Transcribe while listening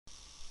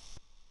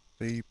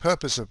The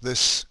purpose of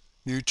this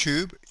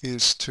YouTube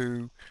is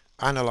to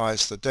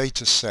analyze the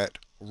dataset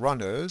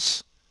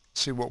runners,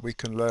 see what we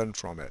can learn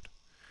from it.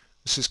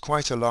 This is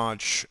quite a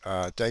large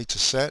data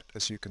set.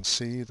 As you can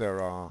see,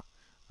 there are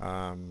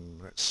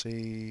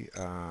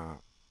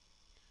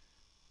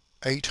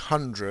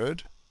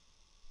 800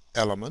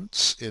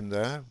 elements in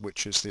there,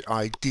 which is the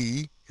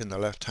ID in the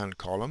left-hand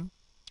column,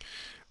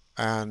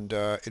 and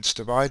it's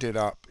divided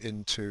up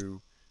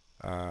into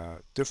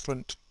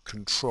different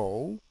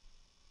control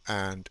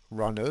and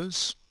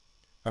runners,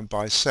 and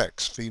by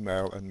sex,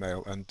 female and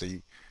male, and the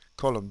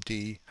column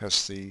D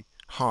has the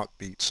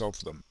heartbeats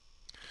of them.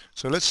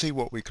 So let's see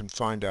what we can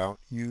find out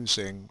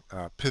using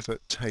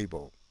Pivot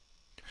Table.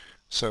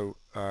 So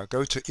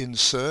go to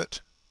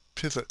Insert,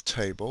 Pivot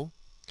Table,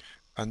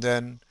 and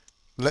then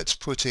let's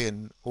put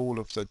in all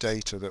of the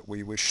data that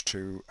we wish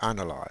to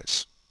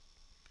analyze.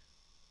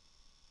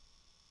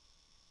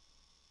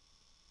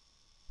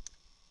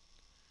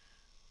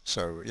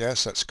 So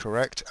yes, that's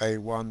correct,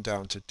 A1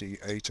 down to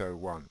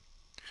D801.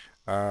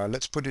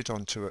 Let's put it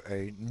onto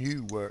a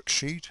new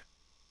worksheet,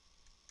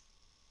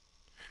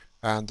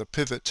 and the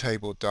Pivot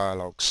Table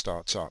dialog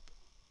starts up.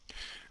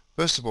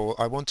 First of all,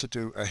 I want to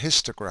do a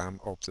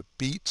histogram of the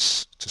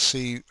beats to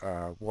see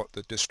what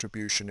the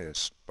distribution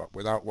is, but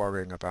without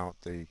worrying about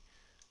the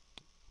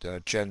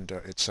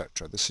gender,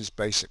 etc. This is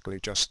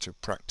basically just to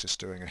practice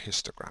doing a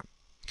histogram.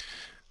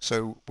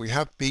 So we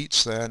have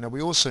beats there. Now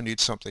we also need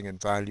something in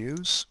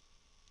values,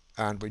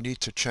 and we need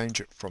to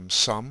change it from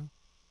sum,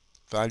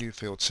 value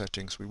field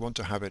settings. We want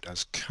to have it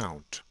as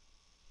count.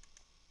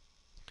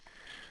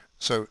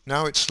 So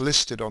now it's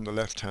listed on the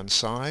left-hand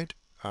side.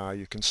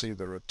 You can see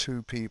there are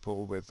 2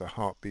 people with a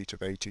heartbeat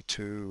of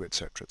 82,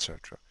 etc.,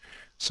 etc.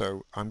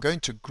 So I'm going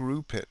to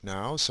group it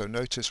now. So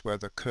notice where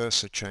the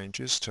cursor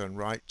changes, turn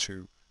right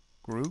to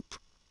group.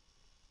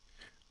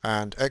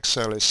 And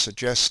Excel is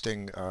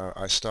suggesting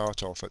I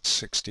start off at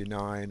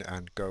 69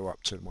 and go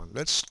up to 1.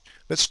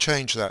 Let's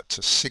change that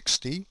to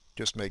 60,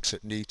 just makes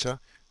it neater.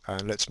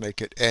 And let's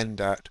make it end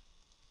at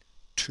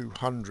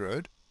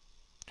 200.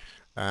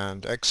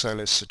 And Excel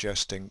is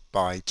suggesting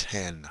by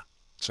 10.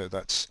 So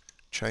that's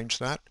change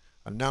that,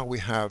 and now we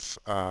have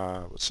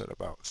what's that,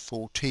 about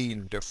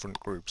 14 different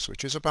groups,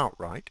 which is about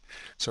right.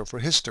 So for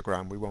a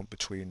histogram we want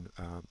between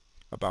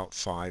about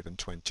 5 and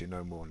 20,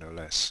 no more, no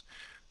less.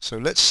 So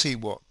let's see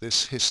what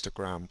this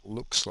histogram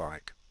looks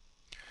like.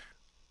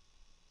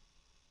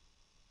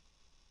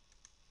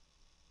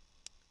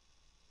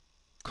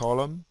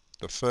 Column,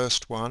 the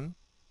first one,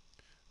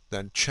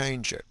 then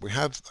change it. We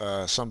have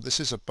this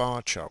is a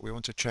bar chart, we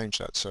want to change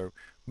that, so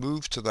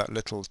move to that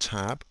little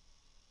tab,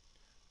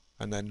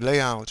 and then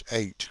layout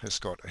 8 has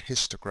got a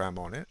histogram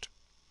on it,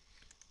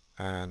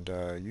 and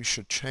you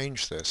should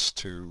change this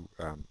to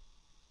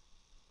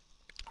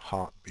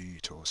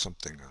heartbeat or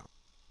something,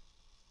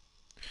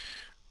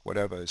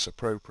 whatever is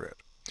appropriate.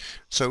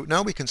 So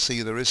now we can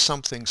see there is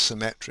something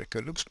symmetric.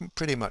 It looks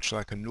pretty much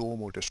like a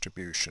normal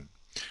distribution.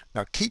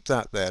 Now keep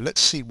that there.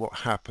 Let's see what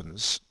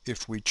happens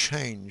if we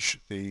change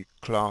the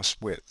class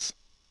width.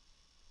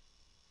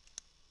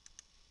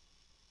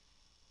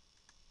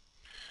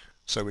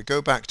 So we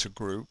go back to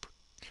group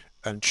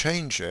and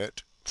change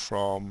it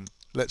from,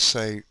 let's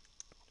say,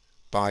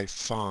 by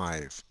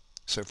 5.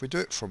 So if we do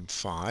it from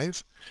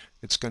 5,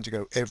 it's going to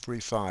go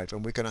every 5,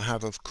 and we're going to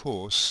have, of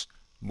course,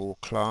 more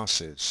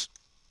classes.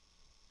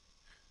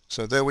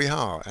 So there we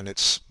are, and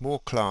it's more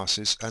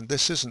classes, and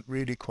this isn't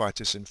really quite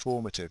as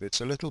informative.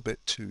 It's a little bit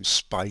too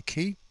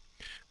spiky,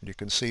 and you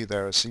can see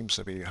there seems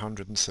to be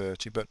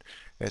 130, but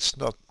it's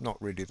not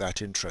really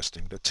that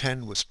interesting. The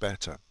 10 was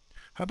better.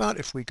 How about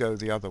if we go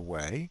the other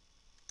way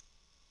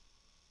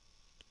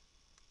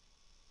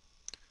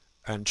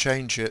and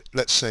change it,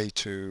 let's say,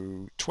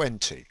 to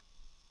 20.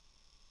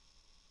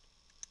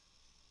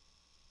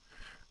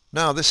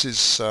 Now this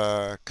is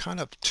kind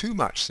of too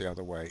much the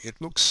other way.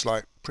 It looks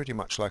like pretty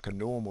much like a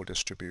normal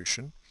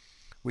distribution.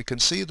 We can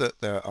see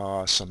that there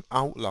are some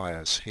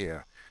outliers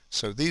here.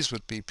 So these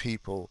would be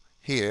people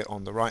here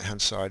on the right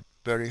hand side,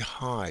 very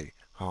high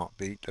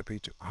heartbeat, they'd be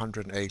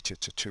 180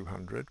 to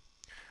 200,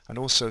 and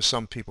also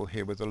some people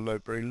here with a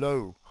very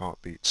low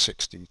heartbeat,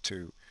 60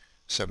 to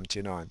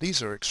 79.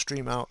 These are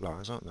extreme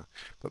outliers, aren't they?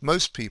 But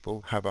most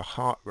people have a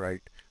heart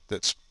rate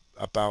that's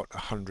about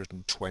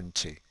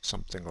 120,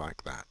 something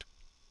like that.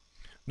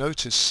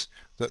 Notice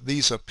that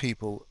these are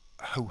people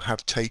who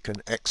have taken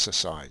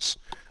exercise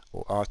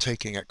or are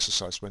taking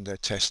exercise when they're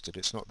tested.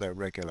 It's not their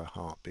regular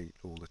heartbeat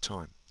all the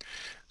time.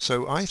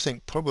 So I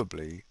think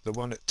probably the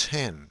one at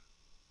 10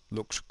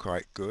 looked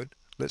quite good.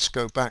 Let's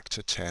go back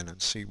to 10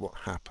 and see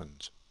what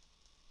happened.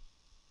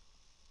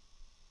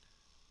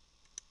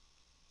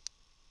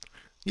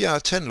 Yeah,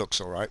 10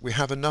 looks alright. We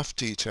have enough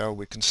detail.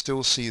 We can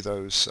still see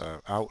those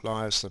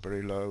outliers, the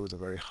very low, the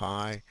very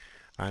high,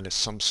 and it's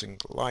something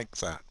like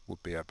that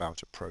would be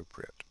about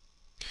appropriate.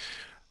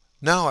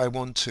 Now I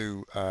want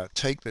to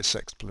take this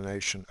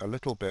explanation a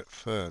little bit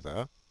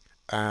further,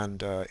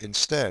 and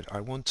instead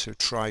I want to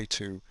try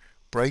to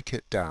break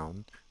it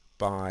down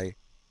by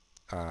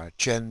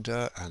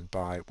gender and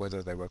by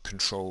whether they were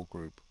control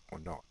group or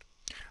not.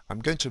 I'm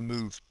going to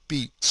move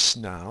beats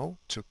now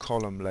to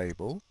column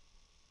label.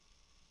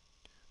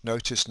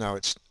 Notice now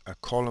it's a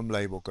column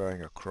label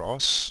going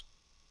across.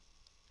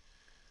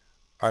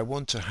 I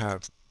want to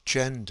have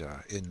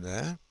gender in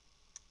there.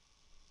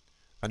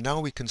 And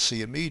now we can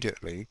see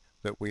immediately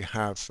that we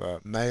have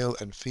male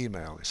and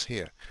female is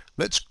here.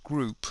 Let's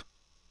group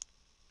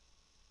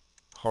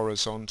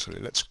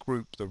horizontally. Let's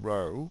group the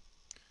row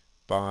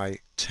by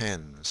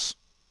tens.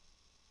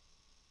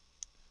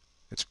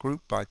 It's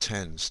grouped by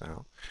tens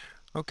now.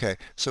 Okay,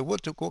 so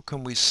what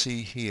can we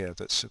see here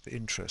that's of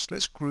interest?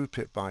 Let's group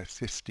it by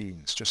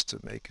 15s just to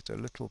make it a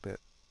little bit.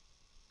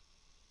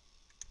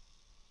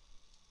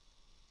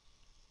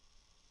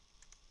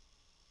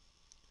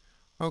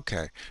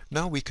 Okay,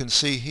 now we can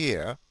see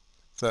here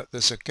that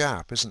there's a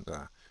gap, isn't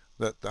there?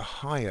 That the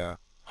higher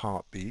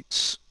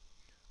heartbeats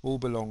all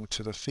belong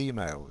to the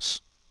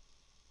females.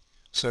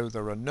 So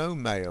there are no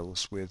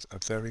males with a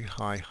very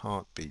high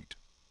heartbeat.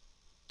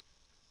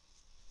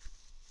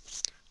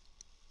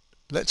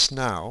 Let's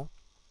now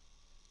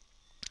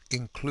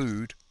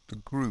include the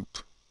group.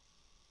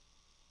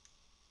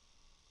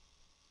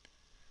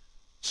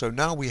 So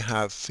now we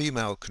have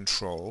female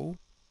control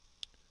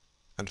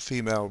and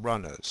female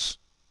runners.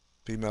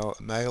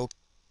 Male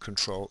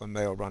control and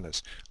male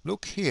runners.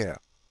 Look here,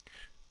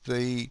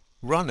 the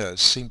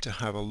runners seem to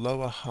have a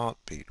lower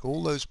heartbeat.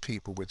 All those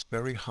people with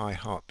very high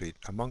heartbeat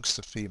amongst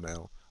the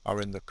female are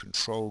in the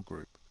control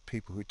group,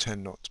 people who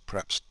tend not to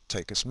perhaps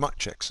take as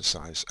much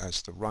exercise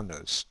as the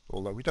runners,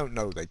 although we don't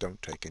know they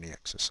don't take any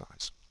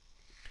exercise.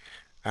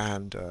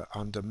 And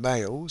under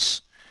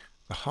males,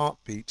 the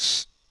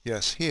heartbeats,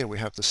 yes, here we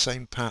have the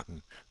same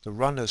pattern. The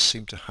runners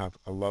seem to have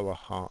a lower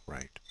heart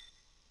rate.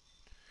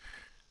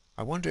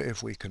 I wonder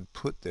if we can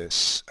put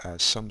this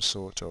as some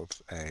sort of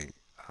a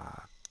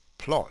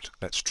plot.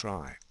 Let's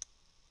try.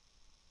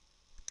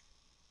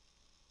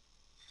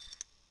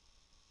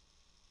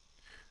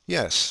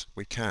 Yes,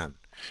 we can.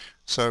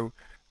 So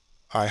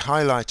I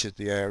highlighted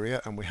the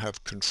area and we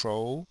have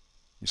control.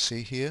 You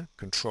see here,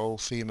 control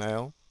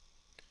female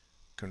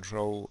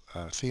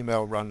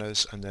female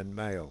runners, and then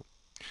male.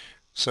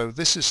 So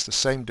this is the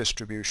same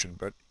distribution,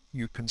 but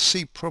you can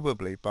see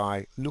probably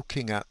by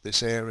looking at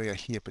this area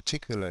here,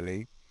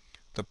 particularly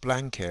the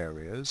blank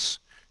areas,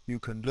 you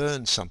can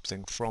learn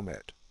something from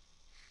it.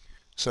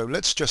 So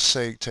let's just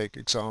say, take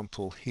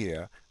example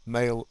here,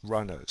 male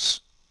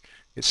runners.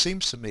 It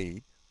seems to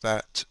me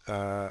that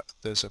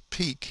there's a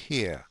peak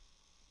here.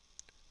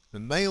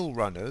 The male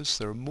runners,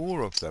 there are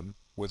more of them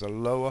with a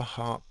lower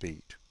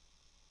heartbeat.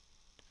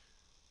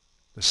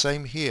 The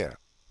same here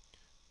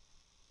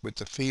with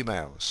the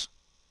females.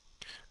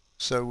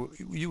 So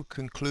you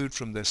conclude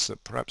from this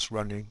that perhaps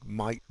running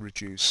might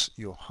reduce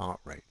your heart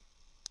rate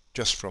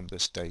just from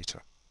this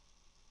data.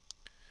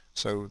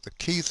 So the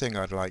key thing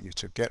I'd like you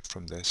to get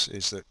from this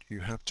is that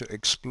you have to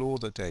explore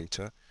the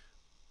data,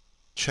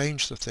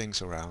 change the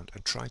things around,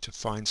 and try to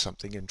find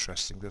something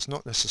interesting. There's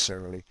not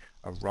necessarily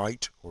a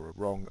right or a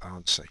wrong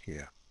answer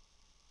here.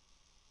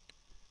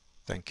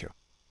 Thank you.